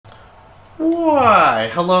Why,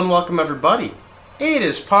 hello and welcome everybody. It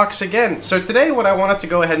is Pohx again. So today what I wanted to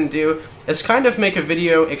go ahead and do is kind of make a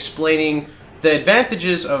video explaining the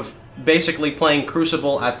advantages of basically playing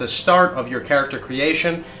Crucible at the start of your character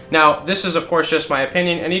creation. Now, this is of course just my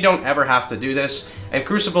opinion, and you don't ever have to do this. And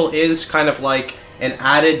Crucible is kind of like an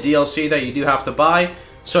added DLC that you do have to buy.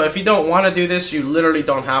 So if you don't want to do this, you literally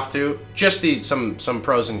don't have to. Just need some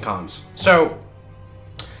pros and cons. So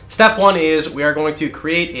step one is we are going to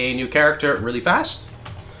create a new character really fast.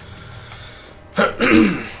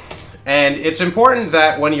 And it's important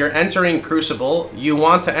that when you're entering Crucible, you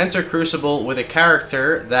want to enter Crucible with a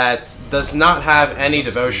character that does not have any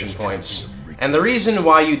devotion points. And the reason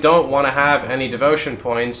why you don't want to have any devotion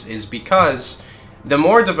points is because the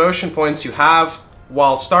more devotion points you have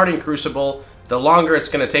while starting Crucible, the longer it's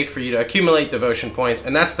going to take for you to accumulate devotion points,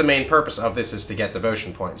 and that's the main purpose of this, is to get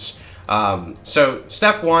devotion points. So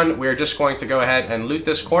step one, we're just going to go ahead and loot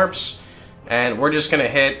this corpse, and we're just going to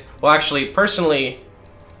hit, well actually, personally,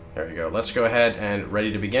 there we go, let's go ahead and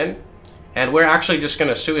ready to begin. And we're actually just going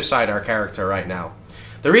to suicide our character right now.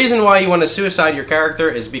 The reason why you want to suicide your character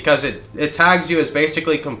is because it tags you as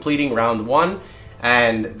basically completing round 1,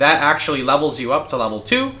 and that actually levels you up to level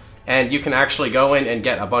 2, and you can actually go in and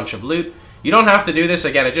get a bunch of loot. You don't have to do this,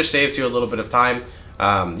 again, it just saves you a little bit of time.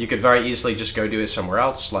 You could very easily just go do it somewhere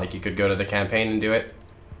else, like you could go to the campaign and do it.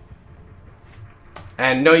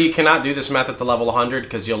 And no, you cannot do this method to level 100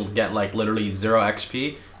 because you'll get like literally 0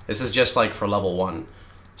 XP. This is just like for level 1.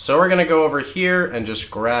 So we're going to go over here and just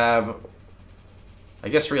grab, I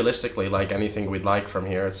guess realistically, like anything we'd like from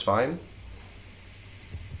here, it's fine.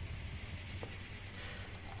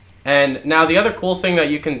 And now the other cool thing that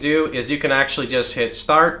you can do is you can actually just hit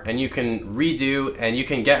start and you can redo and you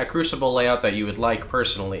can get a Crucible layout that you would like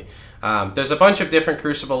personally. There's a bunch of different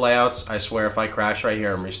Crucible layouts. I swear if I crash right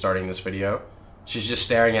here, I'm restarting this video. She's just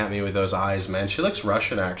staring at me with those eyes, man. She looks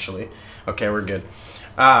Russian actually. Okay, we're good.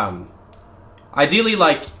 Ideally,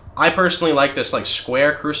 like, I personally like this like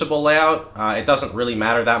square Crucible layout. It doesn't really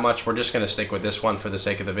matter that much. We're just going to stick with this one for the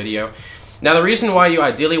sake of the video. Now the reason why you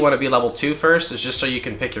ideally want to be level 2 first is just so you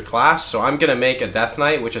can pick your class. So I'm going to make a Death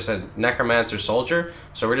Knight, which is a Necromancer Soldier.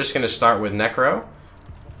 So we're just going to start with Necro.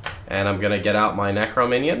 And I'm going to get out my Necro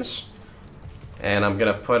minions. And I'm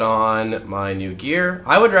going to put on my new gear.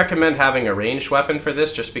 I would recommend having a ranged weapon for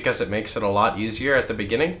this just because it makes it a lot easier at the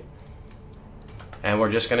beginning. And we're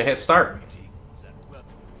just going to hit start.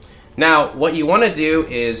 Now what you want to do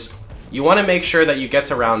is you want to make sure that you get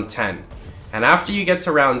to round 10. And after you get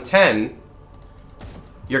to round 10,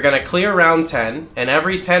 you're going to clear round 10, and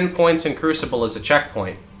every 10 points in Crucible is a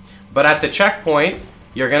checkpoint. But at the checkpoint,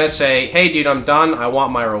 you're going to say, hey dude, I'm done, I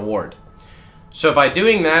want my reward. So by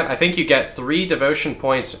doing that, I think you get 3 devotion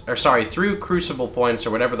points, or sorry, 3 Crucible points,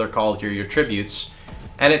 or whatever they're called, your tributes.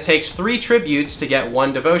 And it takes 3 tributes to get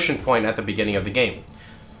 1 devotion point at the beginning of the game.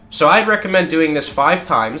 So I'd recommend doing this 5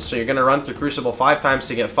 times, so you're going to run through Crucible 5 times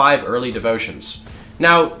to get 5 early devotions.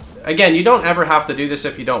 Now, again, you don't ever have to do this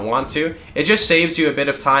if you don't want to. It just saves you a bit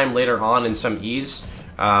of time later on and some ease.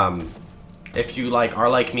 If you are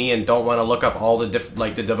like me and don't want to look up all the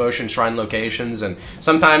the devotion shrine locations, and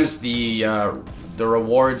sometimes the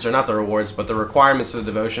rewards, or not the rewards, but the requirements of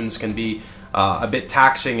the devotions can be a bit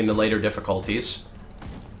taxing in the later difficulties.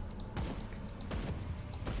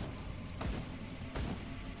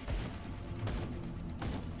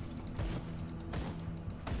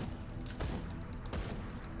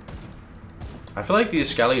 I feel like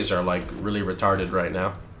these skellies are like really retarded right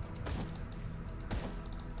now.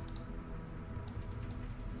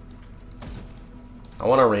 I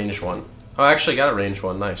want a ranged one. Oh, I actually got a ranged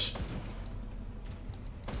one, nice.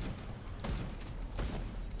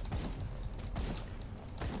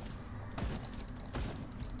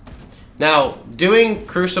 Now, doing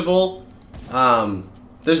Crucible,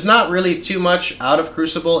 there's not really too much out of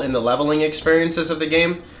Crucible in the leveling experiences of the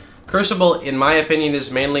game. Crucible, in my opinion,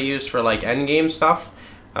 is mainly used for like endgame stuff.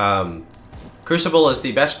 Crucible is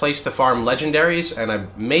the best place to farm legendaries, and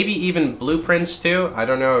maybe even blueprints too. I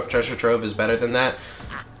don't know if Treasure Trove is better than that.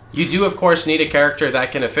 You do, of course, need a character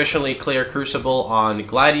that can efficiently clear Crucible on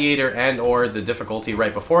Gladiator and or the difficulty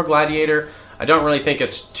right before Gladiator. I don't really think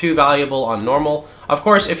it's too valuable on normal. Of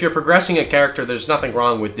course, if you're progressing a character, there's nothing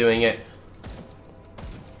wrong with doing it.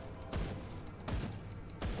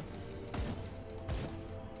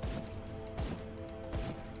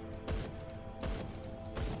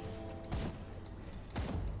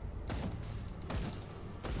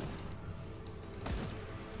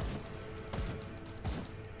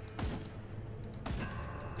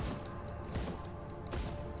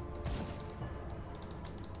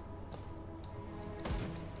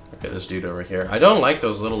 at this dude over here. I don't like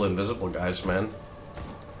those little invisible guys, man.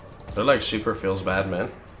 They're like super feels bad, man.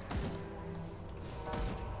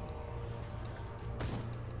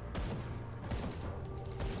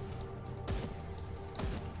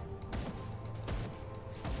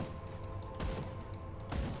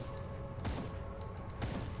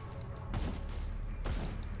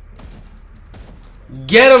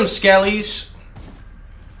 Get 'em, Skellies!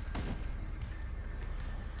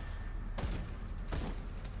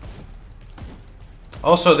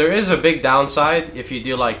 Also, there is a big downside if you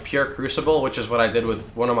do like pure Crucible, which is what I did with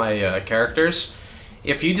one of my characters.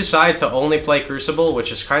 If you decide to only play Crucible,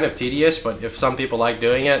 which is kind of tedious, but if some people like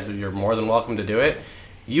doing it, you're more than welcome to do it.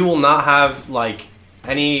 You will not have like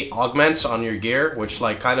any augments on your gear, which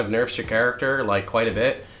like kind of nerfs your character like quite a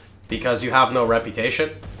bit because you have no reputation.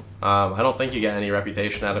 I don't think you get any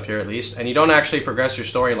reputation out of here at least, and you don't actually progress your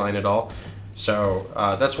storyline at all. So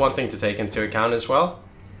that's one thing to take into account as well.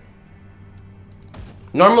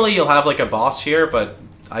 Normally you'll have like a boss here, but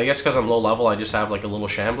I guess because I'm low level I just have like a little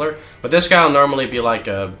shambler. But this guy will normally be like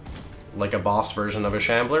a boss version of a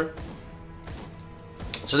shambler.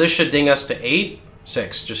 So this should ding us to 8,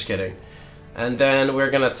 6, just kidding. And then we're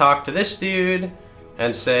gonna talk to this dude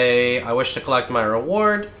and say, I wish to collect my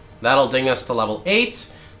reward. That'll ding us to level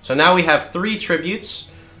 8. So now we have 3 tributes.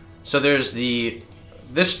 So there's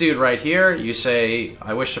this dude right here. You say,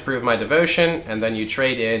 I wish to prove my devotion, and then you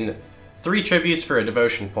trade in 3 tributes for a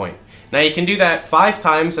devotion point. Now you can do that 5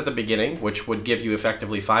 times at the beginning, which would give you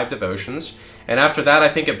effectively 5 devotions. And after that, I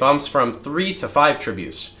think it bumps from 3 to 5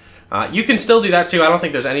 tributes. You can still do that too. I don't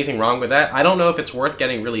think there's anything wrong with that. I don't know if it's worth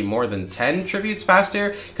getting really more than 10 tributes past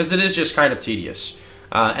here, because it is just kind of tedious.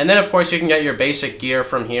 And then, of course, you can get your basic gear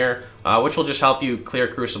from here, which will just help you clear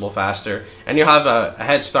Crucible faster. And you'll have a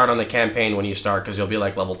head start on the campaign when you start, because you'll be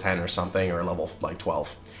like level 10 or something, or level like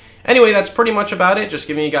 12. Anyway, that's pretty much about it. Just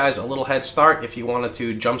giving you guys a little head start if you wanted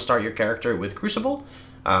to jumpstart your character with Crucible.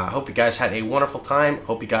 Hope you guys had a wonderful time.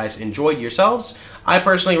 Hope you guys enjoyed yourselves. I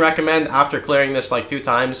personally recommend, after clearing this like 2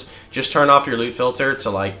 times, just turn off your loot filter to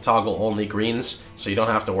like toggle only greens, so you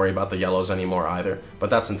don't have to worry about the yellows anymore either.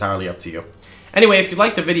 But that's entirely up to you. Anyway, if you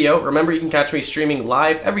liked the video, remember you can catch me streaming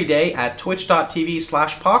live every day at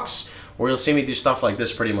twitch.tv/Pohx, where you'll see me do stuff like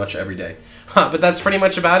this pretty much every day. But that's pretty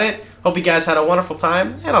much about it. Hope you guys had a wonderful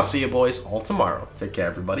time, and I'll see you boys all tomorrow. Take care,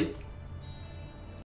 everybody.